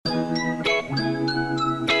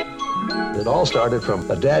It all started from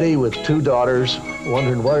a daddy with 2 daughters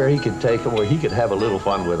wondering where he could take them, where he could have a little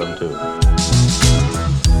fun with them, too.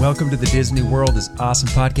 Welcome to the Disney World is Awesome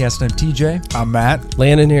podcast. I'm TJ. I'm Matt.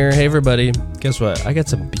 Landon here. Hey, everybody. Guess what? I got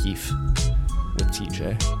some beef with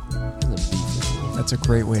TJ. That's a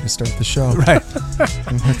great way to start the show. Right.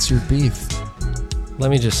 What's your beef? Let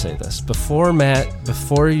me just say this. Before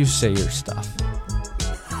you say your stuff,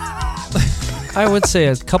 I would say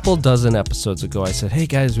a couple dozen episodes ago, I said, hey,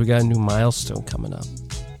 guys, we got a new milestone coming up.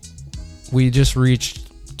 We just reached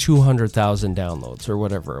 200,000 downloads or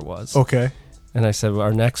whatever it was. Okay. And I said, well,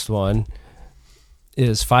 our next one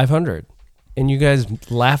is 500. And you guys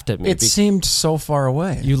laughed at me. It seemed so far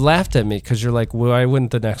away. You laughed at me because you're like, why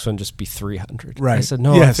wouldn't the next one just be 300? Right. I said,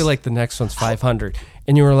 no, Yes. I feel like the next one's 500.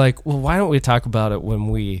 And you were like, well, why don't we talk about it when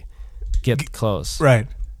we get close? Right.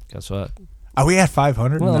 Guess what? Are we at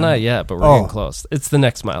 500? Well, No. not yet, but we're getting close. It's the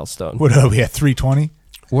next milestone. What are we at, 320?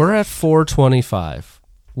 We're at 425.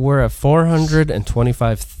 We're at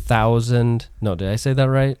 425,000. No, did I say that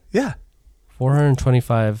right? Yeah.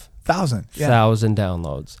 425,000 1,000.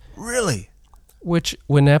 downloads. Really? Which,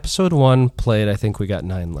 when episode 1 played, I think we got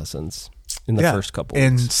 9 listens in the first couple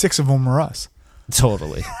and weeks. 6 of them were us.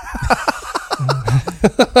 Totally.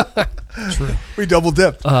 True. We double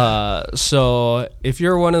dipped. So if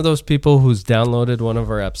you're one of those people who's downloaded one of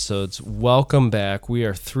our episodes, welcome back. We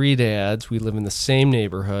are 3 dads. We live in the same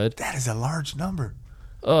neighborhood. That is a large number.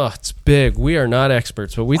 Oh, it's big. We are not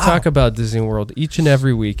experts, but we talk about Disney World each and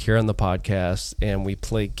every week here on the podcast, and we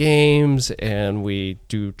play games, and we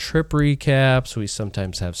do trip recaps. We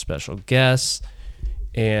sometimes have special guests,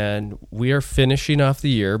 and we are finishing off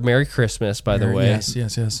the year. Merry Christmas, by the way.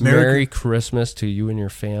 Yes. Merry Christmas to you and your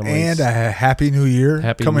families. And a Happy New Year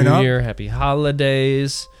Happy coming New up. Year. Happy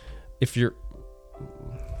holidays. If you're...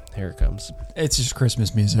 Here it comes. It's just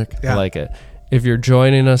Christmas music. Yeah. I like it. If you're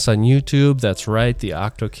joining us on YouTube, that's right. The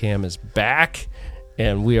Octocam is back,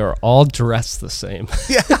 and we are all dressed the same.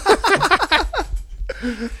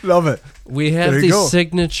 Love it. We have There you the go.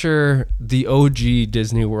 signature, the OG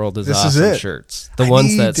Disney World is This is Awesome it. shirts. The I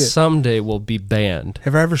ones need that it. someday will be banned.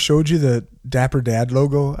 Have I ever showed you the Dapper Dad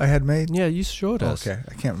logo I had made? Yeah, you showed us. Okay.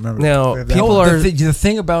 I can't remember. Now, We have that people one. are... The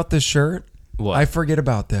thing about this shirt, What? I forget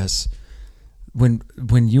about this. When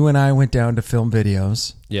you and I went down to film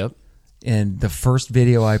videos, Yep. and the first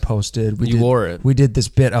video I posted, You wore it. We did this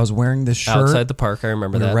bit. I was wearing this shirt Outside the park, I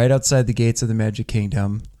remember We were that. right outside the gates of the Magic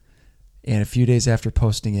Kingdom, and a few days after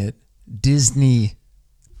posting it, Disney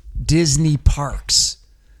Parks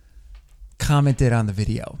commented on the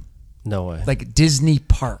video. No way. Like Disney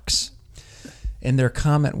Parks. And their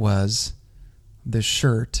comment was, the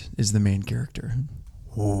shirt is the main character.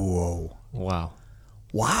 Whoa. Wow.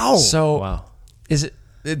 Wow. So Wow. is it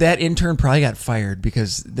that intern probably got fired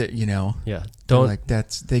because Yeah. they're Don't... like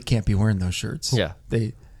they can't be wearing those shirts. Yeah.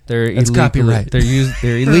 They They're That's copyright. They're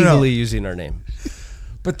illegally using our name.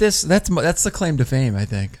 But that's the claim to fame, I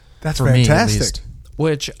think. That's for me, at fantastic. least.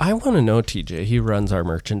 Which I want to know, TJ. He runs our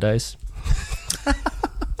merchandise.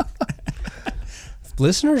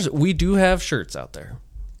 Listeners, we do have shirts out there.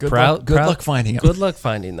 Good luck finding them. Good luck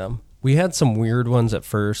finding them. We had some weird ones at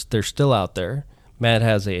first. They're still out there. Matt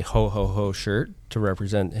has a ho ho ho shirt to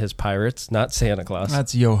represent his pirates, not Santa Claus.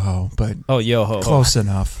 That's yo-ho, but Oh, yo ho. close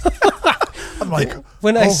enough. I'm like,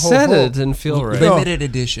 When ho, I ho, said ho. it didn't feel right. Limited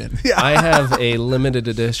edition. I have a limited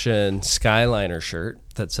edition Skyliner shirt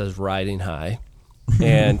that says Riding High.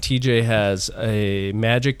 And TJ has a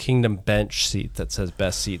Magic Kingdom bench seat that says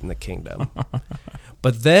Best Seat in the Kingdom.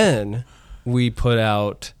 But then we put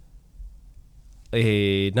out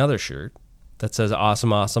another shirt that says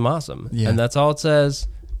Awesome, Awesome, Awesome. Yeah. And that's all it says,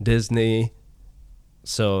 Disney.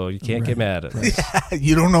 So you can't get mad at us.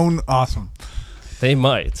 you don't own awesome. They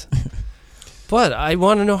might. But I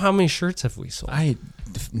want to know how many shirts have we sold.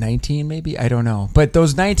 19 maybe? I don't know. But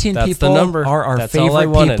those 19 That's people the number. are our That's all I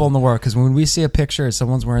favorite wanted. people in the world. Because when we see a picture of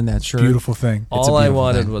someone's wearing that shirt, Beautiful thing. It's a All I beautiful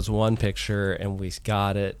wanted thing. was one picture, and we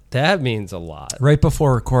got it. That means a lot. right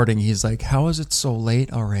before recording, he's like, "How is it so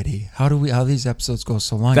late already? How these episodes go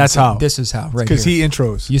so long?" That's I said, how. This is how. Right Because here. he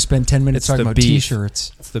intros. You spend 10 minutes It's talking the about beef.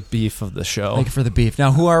 T-shirts. It's the beef of the show. Thank you for the beef.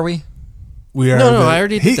 Now, who are we? We are. No, I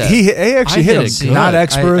already did that. He actually I hit did him. it good. Not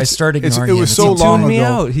experts. I started It's- ignoring It him. was He so tuned long me ago.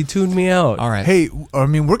 out. He tuned me out. All right. Hey, I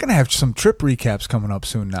mean, we're gonna have some trip recaps coming up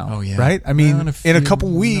soon now. Oh, yeah. right. I Well, mean, in a few- couple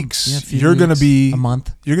weeks, yeah, a few you're gonna weeks, be a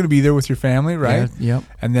month. You're gonna be there with your family, right? Yeah, yep.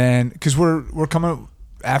 And then because we're coming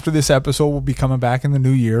after this episode, we'll be coming back in the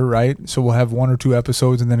new year, right? So we'll have 1 or 2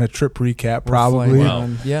 episodes and then a trip recap, probably.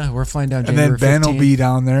 We're flying down. And then January Ben 15th. will be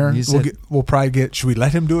down there. You said- We'll probably get. Should we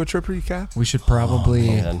let him do a trip recap? We should probably.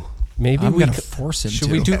 Man. Maybe I'm we gonna could- force him Should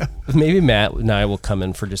to. we do? Maybe Matt and I will come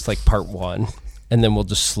in for just like part 1, and then we'll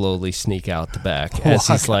just slowly sneak out the back as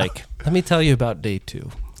he's like, "Let me tell you about day 2."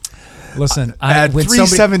 Listen, At when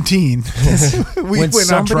 3:17, we when went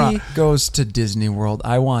on somebody trial. goes to Disney World,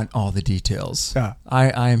 I want all the details. Yeah.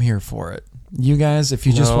 I am here for it. You guys, if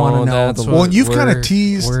you just want to know that's the Well, what you've kinda we're-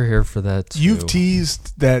 teased- We're here for that. Too. You've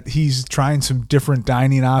teased that he's trying some different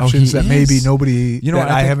dining options he that maybe is? nobody You know that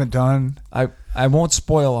what, I I think- haven't done. I won't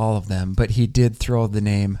spoil all of them, but he did throw the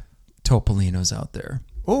name Topolino's out there,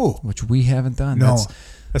 Oh, which we haven't done. no.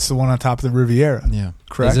 That's the one on top of the Riviera. Yeah.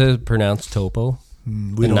 Correct? Is it pronounced Topo We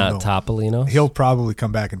and don't not know. Topolino? He'll probably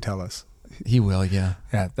come back and tell us. He will, yeah.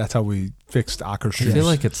 Yeah, that's how we fixed I Akershus. feel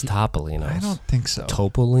like it's Topolinos. I don't think so.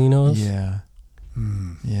 Topolinos. Yeah.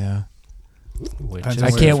 Yeah. Which Depends is, on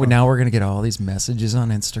I where you're can't. from. Now we're gonna get all these messages on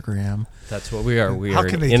Instagram. that's what we are. We How are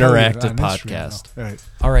can an they tell you interactive on Instagram, podcast. though? Right.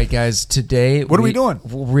 All right, guys. Today, What are we doing?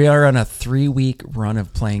 We are on a 3-week run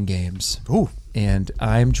of playing games, Ooh, and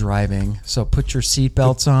I'm driving. So put your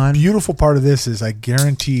seatbelts on. beautiful part of this is I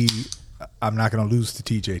guarantee I'm not going to lose to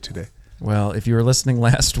TJ today. Well, if you were listening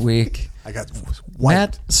last week, I got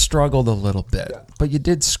Matt struggled a little bit, but you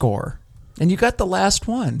did score, and you got the last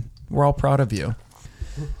one. We're all proud of you.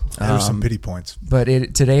 There were some pity points. But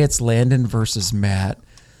today it's Landon versus Matt.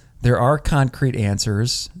 There are concrete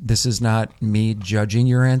answers. This is not me judging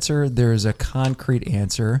your answer. There is a concrete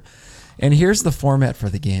answer. And here's the format for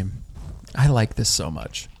the game. I like this so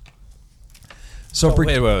much. So, Oh,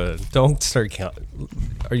 wait. Don't start count.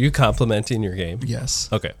 Are you complimenting your game? yes.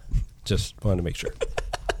 Okay. Just wanted to make sure.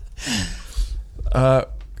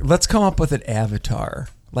 Let's come up with an avatar.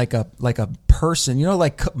 Like a person, you know,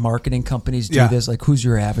 like marketing companies do Yeah. this. Like, who's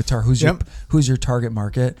your avatar? Who's Yep. your target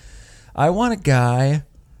market? I want a guy.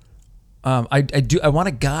 I want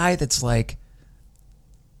a guy that's like.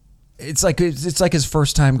 It's like his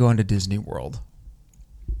first time going to Disney World,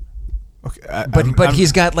 Okay, but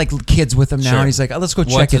he's got like kids with him now, Sure. and he's like, oh, let's go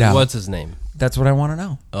check it out. What's his name? That's what I want to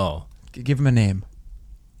know. Oh. Give him a name.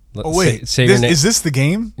 Oh wait, Say your name. is this the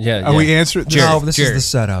game? Yeah, Are yeah. we answering? No, this Jared. is the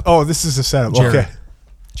setup. Oh, this is the setup. Jared. Okay.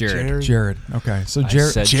 Jared. Jared. Okay, so I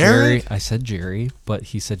Jared. said Jared? Jerry. I said Jerry, but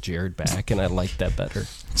he said Jared back, and I liked that better.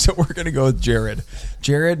 So we're gonna go with Jared.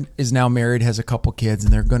 Jared is now married, has a couple kids,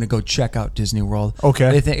 and they're gonna go check out Disney World. Okay.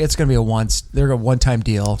 They think it's gonna be a one-time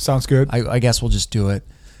deal. Sounds good. I guess we'll just do it,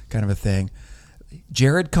 kind of a thing.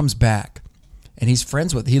 Jared comes back, and he's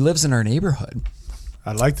friends with. He lives in our neighborhood,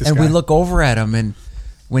 I like this and guy. we look over at him, and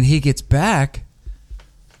when he gets back,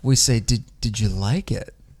 we say, "Did you like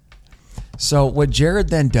it?" So what Jared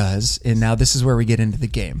then does, and now this is where we get into the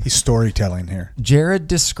game. He's storytelling here. Jared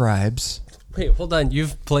describes. Wait, hold on.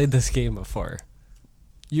 You've played this game before.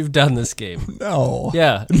 You've done this game. No.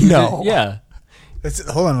 Yeah. No. Yeah.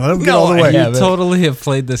 Hold on, let him get No, all the way. You totally have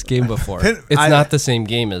played this game before. Pin- It's I- not the same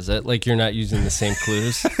game, is it? Like you're not using the same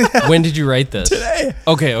clues. When did you write this? Today.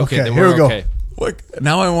 Okay. Okay, Then here we're we go. okay. What?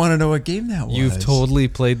 Now I want to know what game that was. You've totally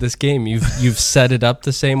played this game. You've set it up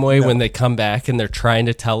the same way when they come back and they're trying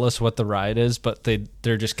to tell us what the ride is, but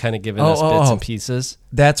they're just kind of giving us bits and pieces.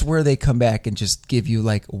 That's where they come back and just give you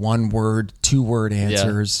like 1-word, 2-word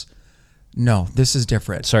answers. No, this is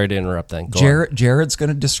different. Sorry to interrupt. Then Go on. Jared's going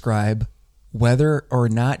to describe whether or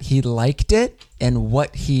not he liked it and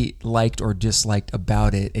what he liked or disliked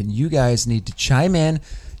about it, and you guys need to chime in.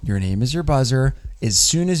 Your name is your buzzer. As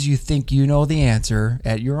soon as you think you know the answer,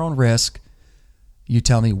 at your own risk, you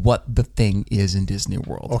tell me what the thing is in Disney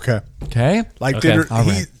World. Okay. Okay? Liked Okay. it or All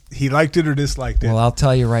right. he liked it or disliked it. Well, I'll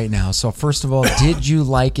tell you right now. So first of all, did you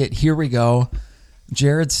like it? Here we go.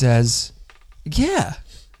 Jared says, yeah,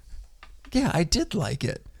 I did like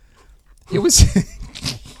it. It was,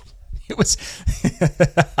 it was,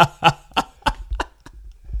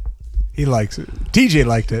 he likes it. TJ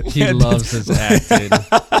liked it. He loves his acting.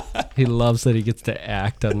 He loves that he gets to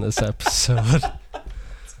act on this episode.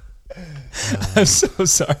 I'm so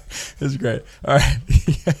sorry. It was great. All right.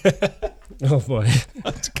 Oh boy.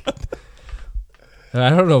 I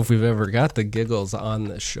don't know if we've ever got the giggles on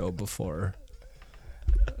this show before.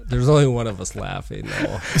 There's only one of us laughing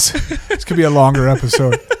though. This could be a longer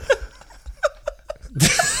episode.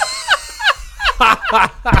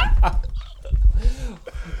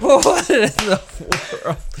 What in the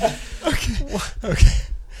world? Okay.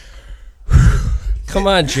 Come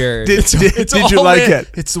on, Jared. Did you all like in. it?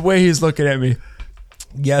 It's the way he's looking at me.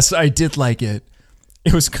 Yes, I did like it.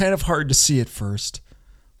 It was kind of hard to see at first.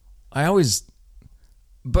 I always,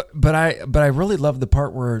 but I really love the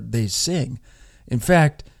part where they sing. In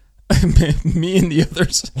fact, me and the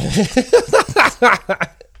others.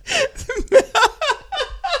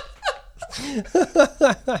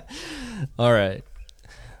 All right.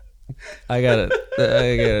 I gotta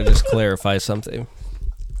just clarify something.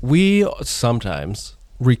 We sometimes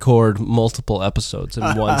record multiple episodes in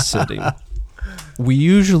one sitting. We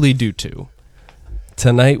usually do 2.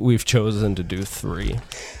 Tonight we've chosen to do 3.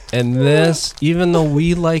 And this, even though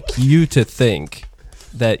we like you to think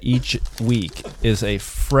that each week is a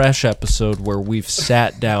fresh episode where we've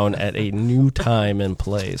sat down at a new time and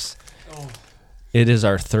place, it is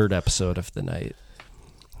our 3rd episode of the night.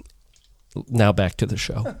 Now back to the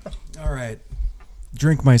show. All right.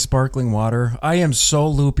 Drink my sparkling water. I am so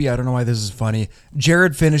loopy. I don't know why this is funny.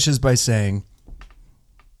 Jared finishes by saying,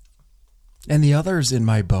 and the others in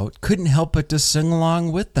my boat couldn't help but to sing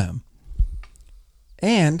along with them.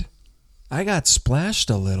 And I got splashed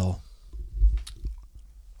a little.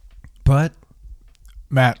 But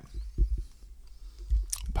Matt,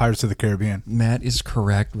 Pirates of the Caribbean. Matt is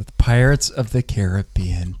correct with Pirates of the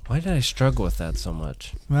Caribbean. Why did I struggle with that so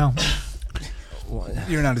much? Well,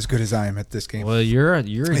 you're not as good as I am at this game. Well, you're a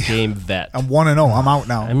game vet. I'm 1-0. I'm out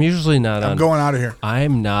now. I'm usually not I'm on. going out of here.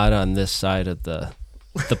 I'm not on this side of the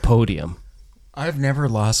podium. I've never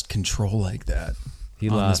lost control like that. He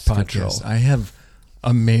on lost this podcast. control. I have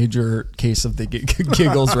a major case of the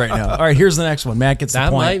giggles right now. All right, here's the next one. Matt gets That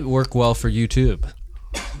the point. might work well for YouTube.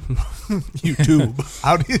 YouTube.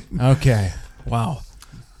 How do you? Okay. Wow.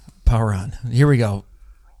 Power on. Here we go.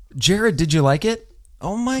 Jared, did you like it?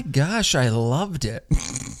 Oh my gosh, I loved it.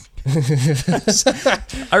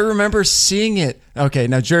 I remember seeing it. Okay,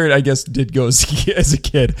 now Jared, I guess, did go as a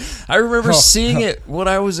kid. I remember seeing it when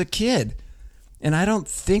I was a kid, and I don't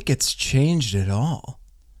think it's changed at all.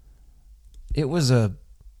 It was a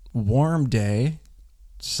warm day,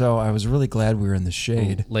 so I was really glad we were in the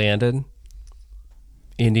shade. Landon.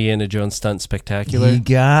 Indiana Jones Stunt Spectacular. He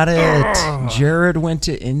got it. Jared went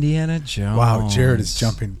to Indiana Jones. Wow, Jared is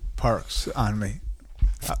jumping parks on me.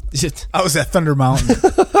 I was at Thunder Mountain.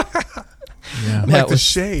 Yeah. Like the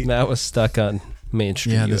shade. Matt was stuck on Main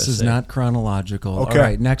Street. Yeah, this USA. is not chronological. Okay. All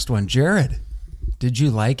right, next one. Jared, did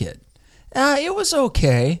you like it? It was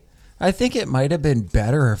okay. I think it might have been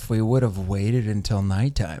better if we would have waited until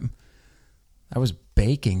nighttime. I was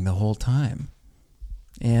baking the whole time.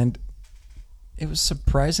 And it was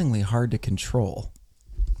surprisingly hard to control.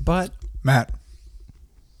 But Matt.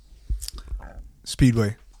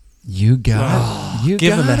 Speedway. you got it. You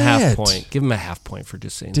Give got him a half it. point. Give him a half point for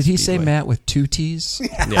just saying. Did he say Speedway. Matt with 2 T's?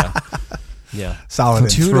 Yeah. Yeah. Solid.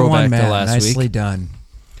 2 to Throwback 1, to Matt. last Nicely week. done.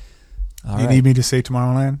 All You right. need me to say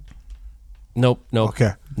Tomorrowland? Nope. Okay.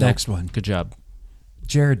 Nope. Next one. Good job.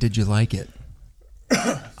 Jared, did you like it?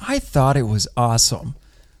 I thought it was awesome.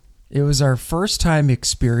 It was our first time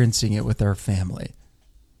experiencing it with our family.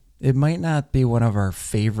 It might not be one of our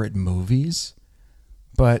favorite movies,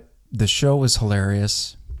 but the show was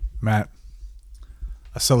hilarious. Matt.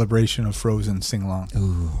 A celebration of Frozen sing-along.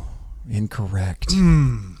 Ooh, incorrect.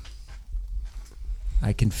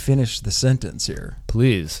 I can finish the sentence here.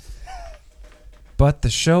 Please. But the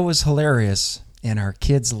show was hilarious, and our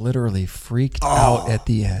kids literally freaked out at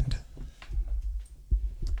the end.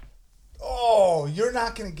 Oh, you're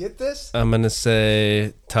not going to get this? I'm gonna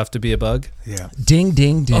say Tough to Be a Bug. Yeah. Ding,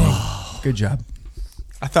 ding, ding. Good job.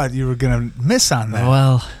 I thought you were going to miss on that.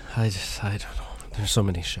 Well, I don't know. There's so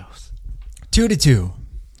many shows. 2-2.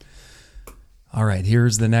 All right,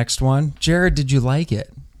 here's the next one. Jared, did you like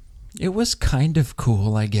it? It was kind of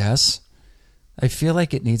cool, I guess. I feel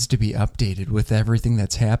like it needs to be updated with everything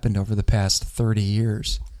that's happened over the past 30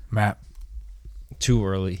 years. Matt. Too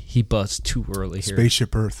early. He buzzed too early here.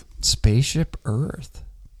 Spaceship Earth. Spaceship Earth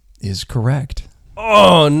is correct.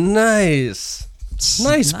 Oh, nice.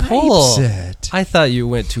 Nice pull. It. I thought you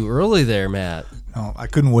went too early there, Matt. No, I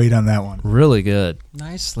couldn't wait on that one. Really good.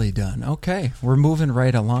 Nicely done. Okay, we're moving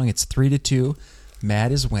right along. It's 3-2.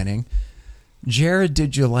 Matt is winning. Jared,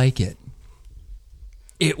 did you like it?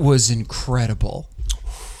 It was incredible.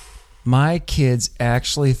 My kids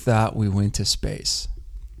actually thought we went to space.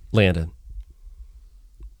 Landon.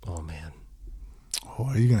 Oh, man. Oh,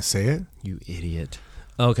 are you going to say it? You idiot.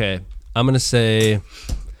 Okay. I'm going to say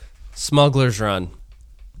Smuggler's Run.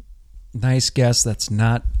 Nice guess. That's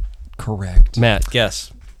not correct. Matt,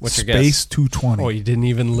 guess. What's your guess? Space 220. Oh, you didn't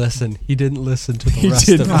even listen. He didn't listen to the He rest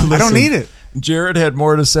didn't of it. I don't need it. Jared had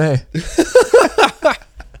more to say.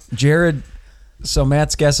 Jared, so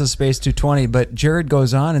Matt's guess is Space 220, but Jared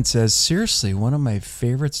goes on and says, seriously, one of my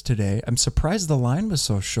favorites today. I'm surprised the line was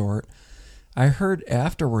so short. I heard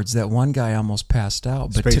afterwards that one guy almost passed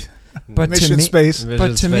out. But Space. but Mission to me, Space.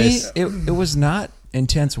 But to Space. me, it was not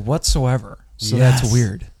intense whatsoever. So Yes. that's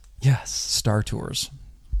weird. Yes. Star Tours.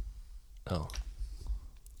 Oh.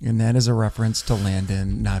 And that is a reference to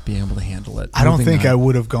Landon not being able to handle it. I don't Moving think on. I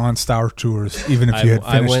would have gone Star Tours even if you had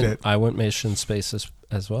finished it. I went Mission Space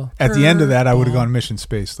as well. At the end of that, I would have Curveball. gone Mission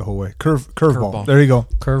Space the whole way. Curveball. Curveball. There you go.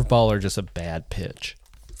 Curveball or just a bad pitch,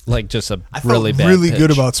 like just a I really felt bad. really pitch.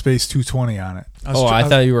 good about Space 220 on it. I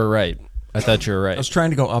thought you were right. I thought you were right. I was trying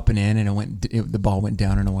to go up and in, and the ball went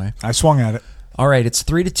down and away. I swung at it. All right, it's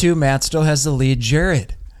 3-2. Matt still has the lead.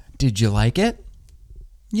 Jared, did you like it?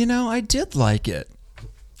 You know, I did like it.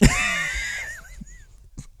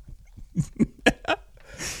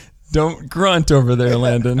 Don't grunt over there,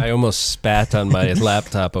 Landon. I almost spat on my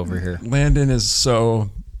laptop over here. Landon is so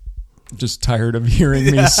just tired of hearing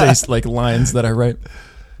me say like lines that I write.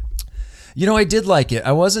 You know, I did like it.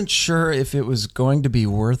 I wasn't sure if it was going to be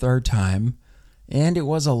worth our time, and it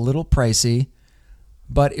was a little pricey,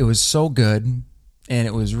 but it was so good, and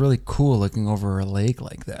it was really cool looking over a lake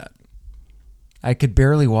like that. I could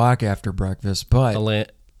barely walk after breakfast, but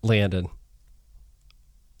Landon,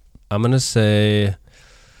 I'm going to say,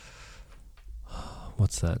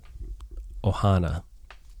 what's that? Ohana.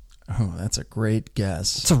 oh, that's a great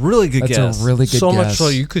guess. It's a really good That's guess. a really good so guess. much so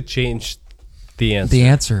you could change the answer. The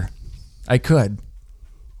answer. I could.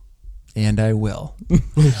 And I will. No.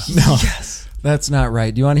 Yes. That's not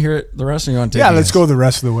right. Do you want to hear it the rest, or you want to take Yeah, a let's guess? go the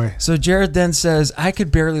rest of the way. So Jared then says, I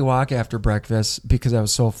could barely walk after breakfast because I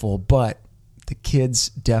was so full, but the kids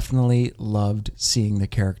definitely loved seeing the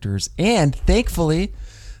characters. And thankfully,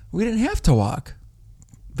 we didn't have to walk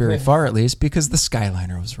very far, at least, because the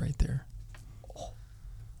Skyliner was right there.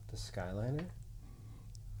 The Skyliner?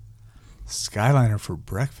 Skyliner for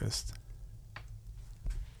breakfast.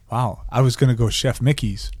 Wow. I was going to go Chef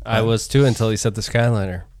Mickey's. I was too until he said the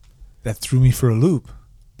Skyliner. That threw me for a loop.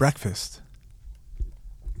 Breakfast.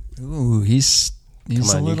 Ooh, he's Come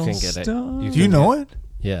on, a you little can get it. stoned. Do you know it?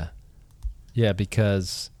 Yeah. Yeah,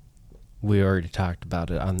 because we already talked about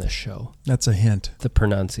it on this show. That's a hint. The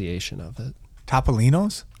pronunciation of it.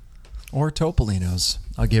 Topolino's? Or Topolino's.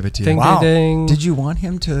 I'll give it to you. Ding, Wow. ding, ding. Did you want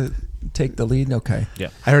him to take the lead? Okay. Yeah.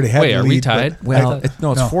 I already had Wait, the are lead, we but tied? Well, I-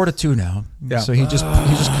 no, it's no. 4-2 now. Yeah. So he just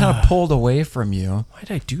kind of pulled away from you. Why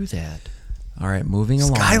did I do that? All right, moving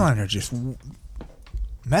along. Skyliner just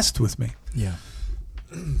messed with me. Yeah.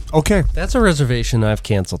 Okay. That's a reservation I've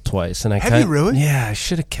canceled twice, and I Have you really? Yeah, I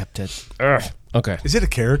should have kept it. Ugh. Okay. Is it a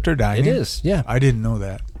character dying? It is. Yeah. I didn't know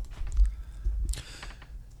that.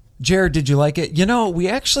 Jared, did you like it? You know, we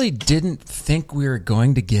actually didn't think we were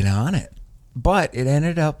going to get on it, but it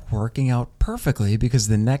ended up working out perfectly because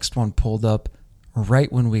the next one pulled up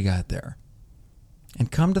right when we got there.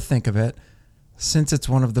 And come to think of it, since it's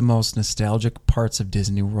one of the most nostalgic parts of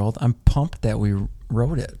Disney World, I'm pumped that we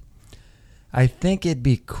wrote it. I think it'd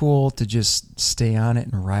be cool to just stay on it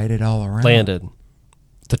and ride it all around. Landed.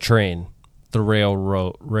 The train. The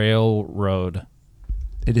railroad.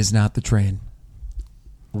 It is not the train.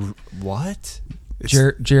 What?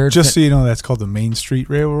 Jared, Just so you know, that's called the Main Street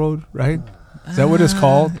Railroad, right? Is that what it's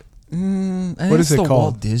called? I think What is it's it the called?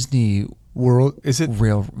 Walt Disney Is it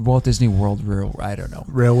Walt Disney World Rail. I don't know.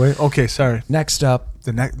 Railway? Okay, sorry. Next up,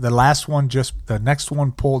 The next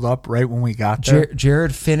one pulled up right when we got there.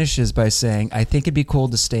 Jared finishes by saying, I think it'd be cool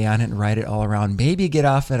to stay on it and ride it all around. Maybe get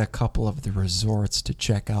off at a couple of the resorts to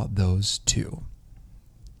check out those too.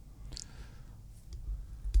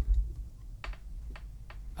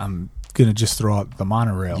 I'm gonna just throw out the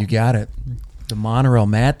monorail. You got it. The monorail.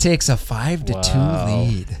 Matt takes a 5-2 Wow.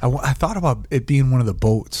 lead. I thought about it being one of the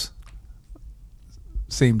boats.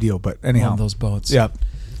 Same deal, but anyhow. One of those boats. Yeah.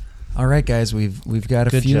 All right, guys, we've got a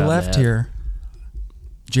Good few job, left Matt. here.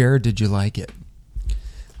 Jared, did you like it?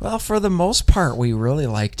 Well, for the most part, we really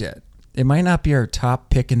liked it. It might not be our top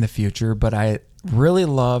pick in the future, but I really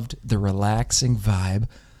loved the relaxing vibe,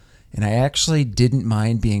 and I actually didn't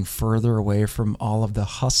mind being further away from all of the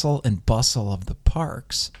hustle and bustle of the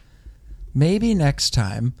parks. Maybe next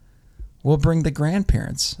time we'll bring the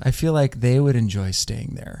grandparents. I feel like they would enjoy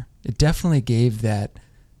staying there. It definitely gave that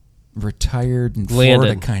retired and Florida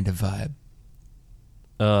Landon. kind of vibe.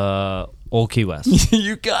 Old Key West.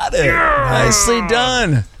 You got it. Nicely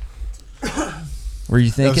done. Were you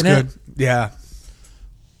That was thinking good. it? Yeah.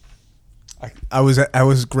 I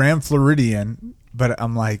was Grand Floridian, but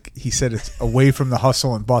I'm like, he said it's away from the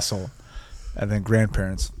hustle and bustle, and then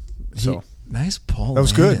grandparents. So Nice pull. that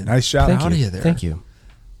was Landon. good. Nice shot. Proud of you there. Thank you.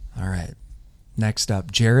 All right. Next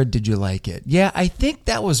up, Jared, did you like it? Yeah, I think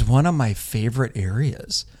that was one of my favorite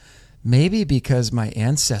areas. Maybe because my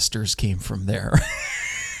ancestors came from there.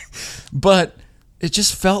 But it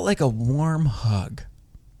just felt like a warm hug.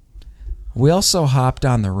 We also hopped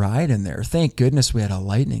on the ride in there. Thank goodness we had a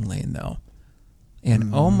lightning lane, though.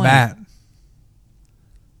 And oh my... Matt.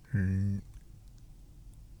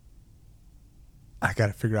 I got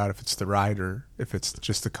to figure out if it's the ride or if it's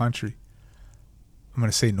just the country. I'm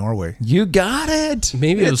going to say Norway. You got it.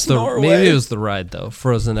 Maybe it was the ride though.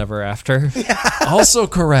 Frozen Ever After. Also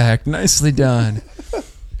correct. Nicely done.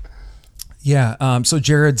 Yeah. So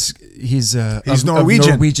Jared's he's Norwegian.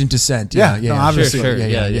 Of Norwegian descent. Yeah. Yeah, no, obviously. Sure.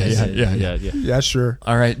 Yeah. Yeah, sure.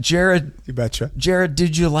 All right, Jared. You betcha. Jared,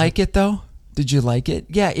 did you like it though? Did you like it?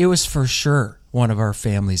 Yeah, it was for sure one of our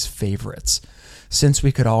family's favorites. Since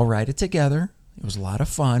we could all ride it together, it was a lot of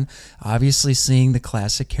fun. Obviously, seeing the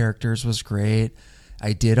classic characters was great.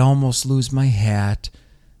 I did almost lose my hat,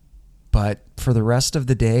 but for the rest of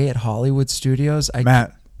the day at Hollywood Studios,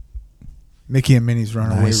 Matt, Mickey and Minnie's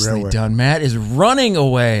Runaway nicely Railway. done. Matt is running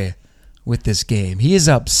away with this game. He is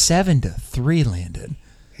up 7-3, Landon.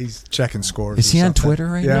 He's checking scores. Is he or on something. Twitter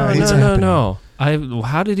right Yeah, now? he's No.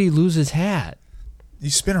 How did he lose his hat? You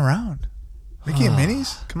spin around. Mickey and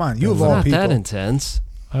Minnie's? Come on, you of It's all not people. that intense.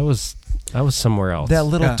 I was somewhere else. That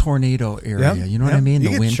little Yeah. tornado area. Yep, You know what yep. I mean? You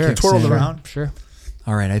The get wind kicks twirled in. around. Sure.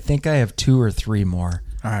 All right, I think I have 2 or 3 more.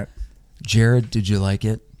 All right. Jared, did you like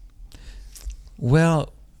it?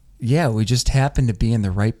 Well, yeah, we just happened to be in the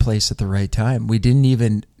right place at the right time. We didn't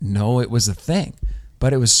even know it was a thing,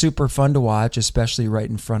 but it was super fun to watch, especially right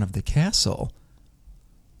in front of the castle.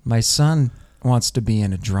 My son wants to be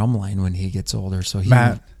in a drum line when he gets older, so he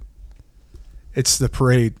Matt, it's the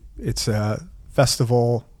parade. It's a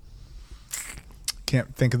festival.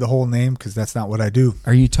 Can't think of the whole name because that's not what I do.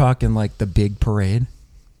 Are you talking like the big parade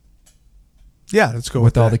Yeah, let's go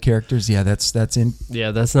with with all that. the characters? Yeah, that's in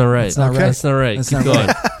Yeah, that's not right. That's not Okay. right. That's not right. That's Keep not going.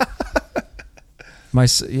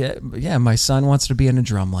 right. My son wants to be in a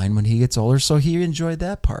drum line when he gets older, so he enjoyed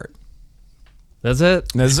that part. That's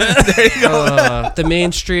it. That's it. There you go. The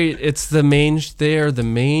Main Street. It's the main. They are the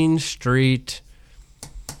Main Street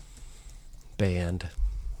band.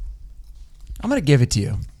 I'm gonna give it to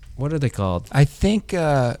you. What are they called? I think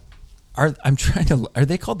are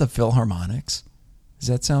they called the Philharmonics? Does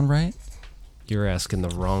that sound right? You're asking the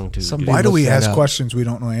wrong dude. Somebody- dude. Why do look we that ask up. questions we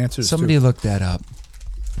don't know answers Somebody to? look that up.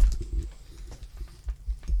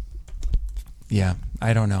 Yeah,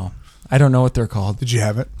 I don't know. I don't know what they're called. Did you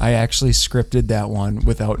have it? I actually scripted that one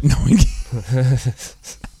without knowing.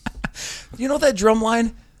 You know that drum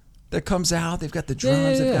line that comes out? They've got the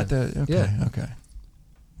drums. Yeah. They've got the Yeah. okay.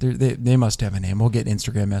 They must have a name. We'll get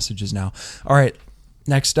Instagram messages now. All right,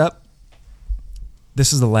 next up.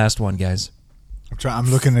 This is the last one, guys. I'm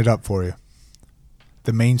looking it up for you.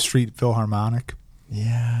 The Main Street Philharmonic.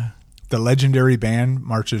 Yeah. The legendary band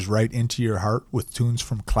marches right into your heart with tunes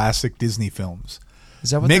from classic Disney films, Is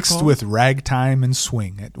that what they're mixed called? with ragtime and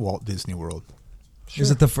swing at Walt Disney World. Is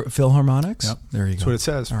it the Philharmonics? Yep. There you go. That's what it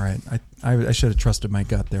says. All right. I should have trusted my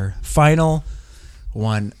gut there. Final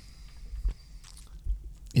one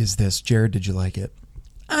is this. Jared, did you like it?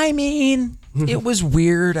 I mean, it was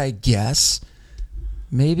weird, I guess.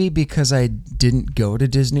 Maybe because I didn't go to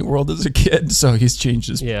Disney World as a kid, so he's changed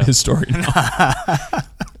his story now.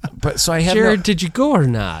 But so I have Jared, did you go or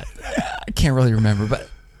not? I can't really remember, but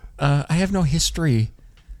I have no history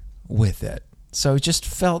with it. So it just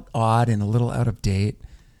felt odd and a little out of date.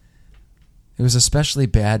 It was especially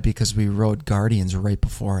bad because we rode Guardians right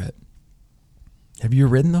before it. Have you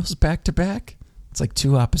ridden those back to back? It's like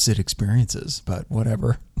 2 opposite experiences, but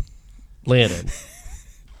whatever. Landon.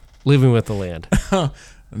 Living with the land.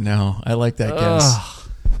 No, I like that guess. Ugh.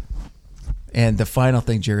 And the final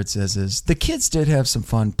thing Jared says is, the kids did have some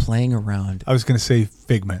fun playing around I was going to say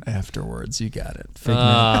Figment. afterwards. You got it.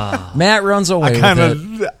 Figment. Matt runs away I kind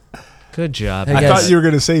with it. of. Good job. Hey, I guys. thought you were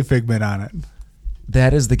going to say Figment on it.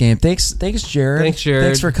 That is the game. Thanks, Jared. Thanks, Jared.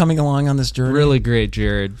 Thanks for coming along on this journey. Really great,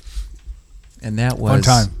 Jared. And that was Fun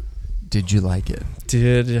time. Did you like it?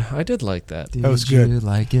 I did like that. Did That was you good.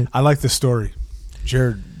 like it? I like the story.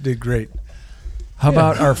 Jared did great. How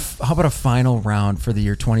about a final round for the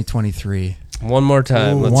year 2023? One more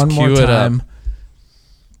time. Ooh, Let's One cue more it time. up.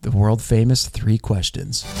 The world famous 3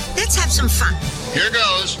 questions. Let's have some fun. Here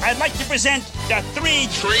goes. I'd like to present the three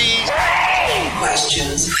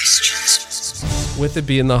Questions. With it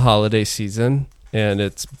being the holiday season and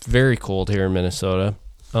it's very cold here in Minnesota,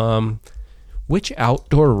 which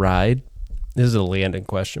outdoor ride, this is a Landon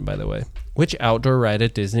question, by the way, which outdoor ride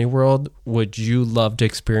at Disney World would you love to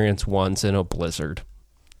experience once in a blizzard?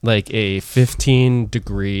 Like a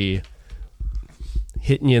 15-degree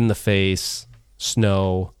hitting you in the face,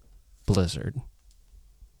 snow, blizzard.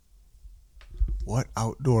 What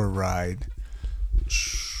outdoor ride?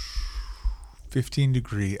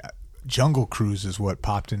 15-degree. Jungle Cruise is what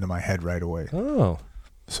popped into my head right away. Oh.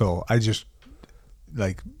 So I just,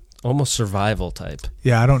 like, almost survival type.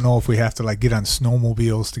 Yeah, I don't know if we have to like get on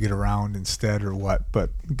snowmobiles to get around instead or what, but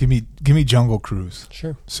give me Jungle Cruise.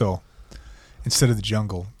 Sure. So instead of the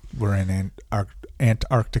jungle, we're in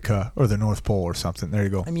Antarctica or the North Pole or something. There you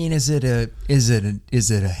go. I mean, is it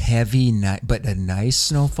a heavy but a nice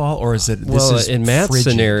snowfall, or is it? Well, this is in Matt's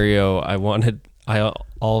frigid? scenario, I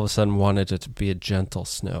all of a sudden wanted it to be a gentle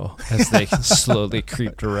snow as they slowly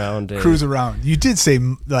creeped around. Cruise around. You did say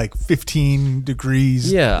like 15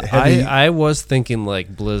 degrees. Yeah, heavy. I was thinking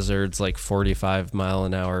like blizzards, like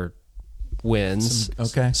 45-mile-an-hour winds.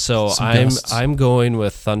 Okay. So Some I'm gusts. I'm going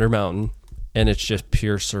with Thunder Mountain, and it's just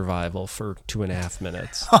pure survival for 2.5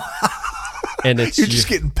 minutes. And it's You're just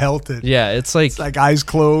getting pelted. yeah, it's It's like eyes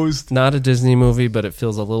closed. not a Disney movie, but it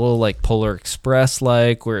feels a little like Polar Express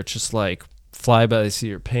like, where it's just like fly by the seat of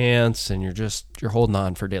your pants, and you're holding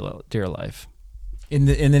on for dear life. And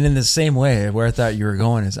then in the same way, where I thought you were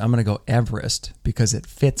going is, I'm going to go Everest because it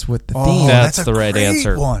fits with the Oh, theme, That's a the right great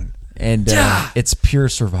answer. one. and it's pure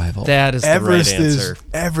survival. That is Everest the right is answer.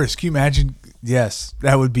 Everest. Can you imagine? Yes,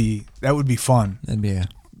 that would be fun. That'd be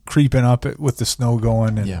Creeping up it with the snow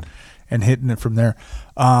going and hitting it from there.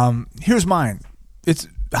 Here's mine. It's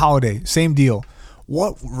holiday, same deal.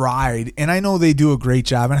 What ride? And I know they do a great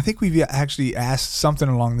job, and I think we've actually asked something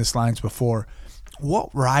along this lines before. What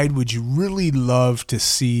ride would you really love to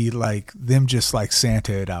see, like them just like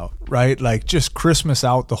Santa it out, right? Like just Christmas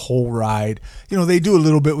out the whole ride. You know, they do a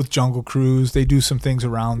little bit with Jungle Cruise. They do some things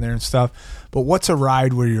around there and stuff. But what's a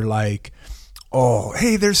ride where you're like, oh,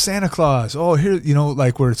 hey, there's Santa Claus. Oh, here, you know,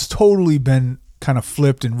 like where it's totally been kind of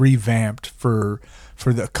flipped and revamped for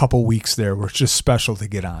the couple weeks there, where it's just special to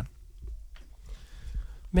get on.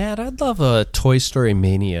 Matt, I'd love a Toy Story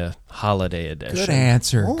Mania holiday edition. good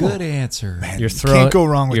answer. Oh. Good answer. Man, You're you throwing, can't go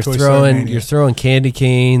wrong with you're Toy throwing, Story Mania. You're throwing candy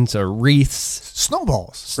canes or wreaths.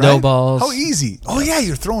 Snowballs. Snowballs. Right? How easy. Oh, yeah,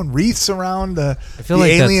 you're throwing wreaths around the feel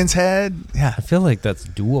like that's- alien's head. Yeah. I feel like that's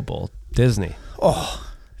doable. Disney. Oh,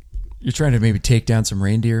 You're trying to maybe take down some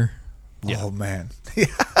reindeer. oh man. Yeah.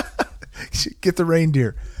 Get the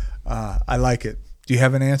reindeer. I like it. Do you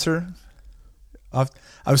have an answer?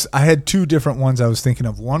 I had two different ones I was thinking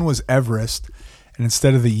of. One was Everest, and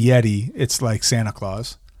instead of the Yeti, it's like Santa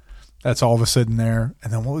Claus. That's all of a sudden there.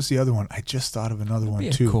 And then what was the other one? I just thought of another one Be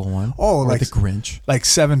a too. cool one. Oh, Or like the Grinch. like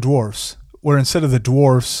Seven Dwarfs, where instead of the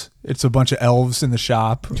dwarfs, it's a bunch of elves in the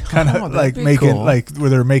shop, kind of that'd like be making cool. like where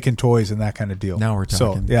they're making toys and that kind of deal. Now we're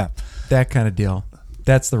talking. So yeah, That kind of deal.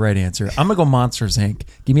 That's the right answer. I'm gonna go Monsters Inc.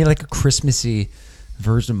 Give me like a Christmassy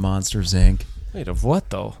version of Monsters Inc. Wait, of what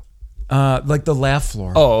though? Like the laugh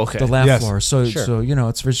floor. Oh, okay. The laugh Yes. floor. So Sure. so you know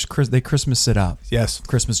it's they Christmas it up. yes,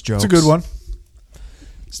 Christmas jokes. it's a good one.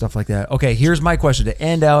 Stuff like that. Okay, here's my question to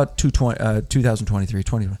end out 2023,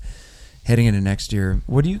 heading into next year.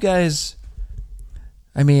 What do you guys?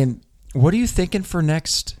 I mean, what are you thinking for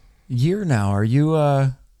next year now? Are you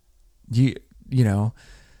you know,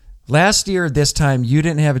 last year this time you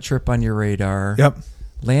didn't have a trip on your radar. Yep.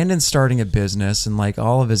 Landon's starting a business and like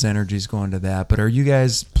all of his energy's going to that. But are you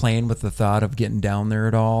guys playing with the thought of getting down there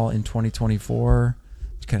at all in 2024?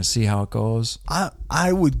 To kind of see how it goes.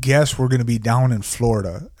 I would guess we're going to be down in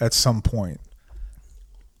Florida at some point,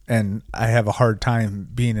 and I have a hard time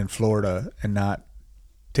being in Florida and not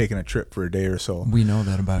taking a trip for a day or so. We know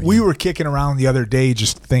that about you. We were kicking around the other day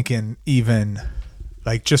just thinking even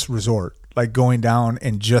like just resort, like going down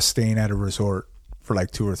and just staying at a resort for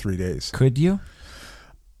like 2 or 3 days. Could you?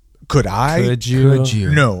 Could I? Could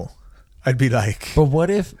you? No. I'd be like, But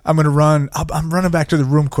what if? I'm going to run. I'm running back to the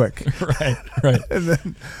room quick. Right.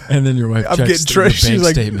 And And then your wife I'm checks getting your bank she's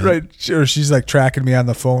like, statement. right. Or she's like tracking me on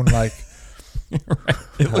the phone. Like, Right.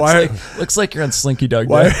 It Why- looks like you're on Slinky Dog.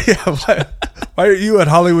 why, Day. yeah, why are you at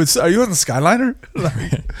Hollywood? Are you on the Skyliner?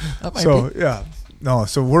 Like, That might so be. yeah, no.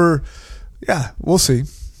 So we'll see.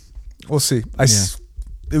 We'll see.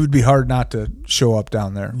 It would be hard not to show up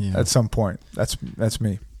down there at some point. That's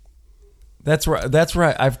me. That's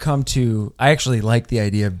where I've come to. I actually like the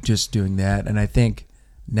idea of just doing that, and I think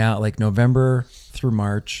now, like November through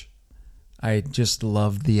March, I just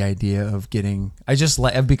love the idea of getting. I've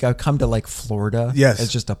come to like Florida. Yes.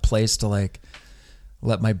 as just a place to like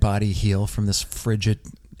let my body heal from this frigid,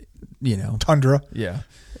 Tundra. Yeah,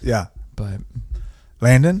 Yeah. but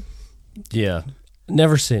Landon Yeah.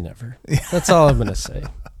 Never say never. That's all I'm going to say.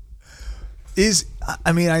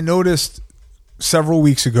 I noticed several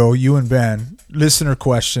weeks ago, you and Ben, listener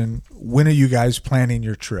question, when are you guys planning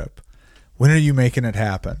your trip? When are you making it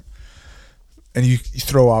happen? And you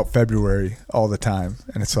throw out February all the time.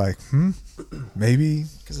 And it's like, maybe,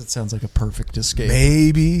 because it sounds like a perfect escape.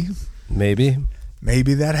 maybe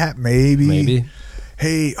Maybe. that happened. Maybe.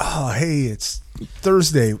 hey, it's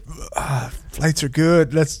Thursday. Flights are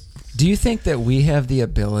good. Do you think that we have the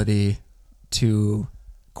ability to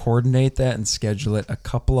coordinate that and schedule it a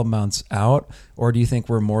couple of months out, or do you think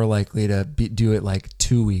we're more likely to do it like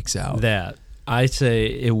 2 weeks out? That I say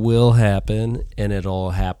it will happen, and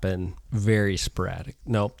it'll happen very sporadic.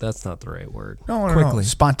 Nope, that's not the right word. No. Quickly.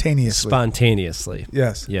 Spontaneously.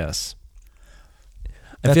 Yes.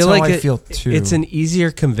 That's how I feel too. It's an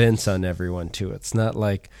easier convince on everyone too. It's not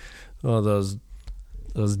like, oh, those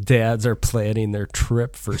dads are planning their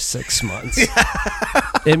trip for 6 months.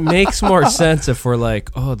 It makes more sense if we're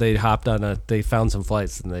like, oh, they found some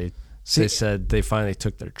flights and they said they finally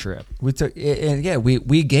took their trip.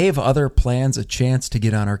 We gave other plans a chance to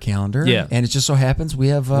get on our calendar. Yeah. And it just so happens we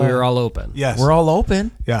have. We're all open. Yes. We're all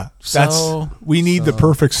open. Yeah. We need the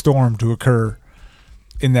perfect storm to occur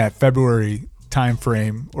in that February time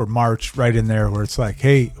frame or March, right in there where it's like,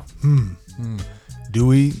 hey, do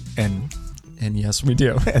we? And yes, we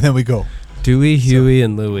do. And then we go. Dewey, Huey,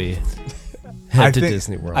 and Louie head to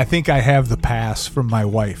Disney World. I think I have the pass from my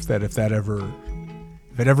wife that if it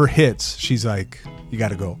ever hits, she's like, you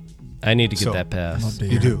got to go. I need to get that pass.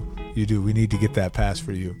 You do. We need to get that pass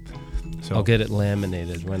for you. So I'll get it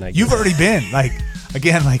laminated when I get You've already been.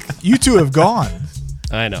 You two have gone.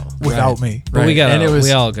 I know. Without me. But we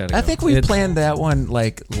all got to go. I think we planned that one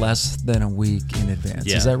like less than a week in advance.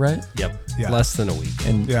 Yeah. Is that right? Yep. Yeah. Less than a week.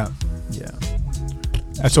 And Yeah.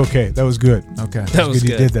 That's okay. That was good. Okay. That was You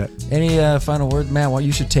good. did that. Any final word, Matt? Well,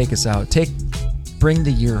 you should take us out. Bring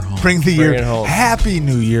the year home. Bring the Bring year. it home. Happy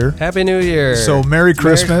New Year. Happy New Year. So Merry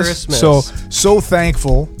Christmas. Christmas. So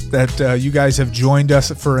thankful that you guys have joined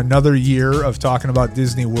us for another year of talking about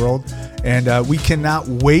Disney World, and we cannot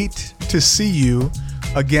wait to see you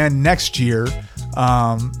again next year,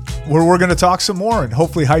 where we're going to talk some more and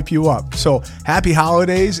hopefully hype you up. So happy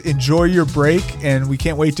holidays, enjoy your break, and we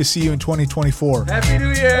can't wait to see you in 2024. Happy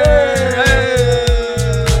New Year. Hey.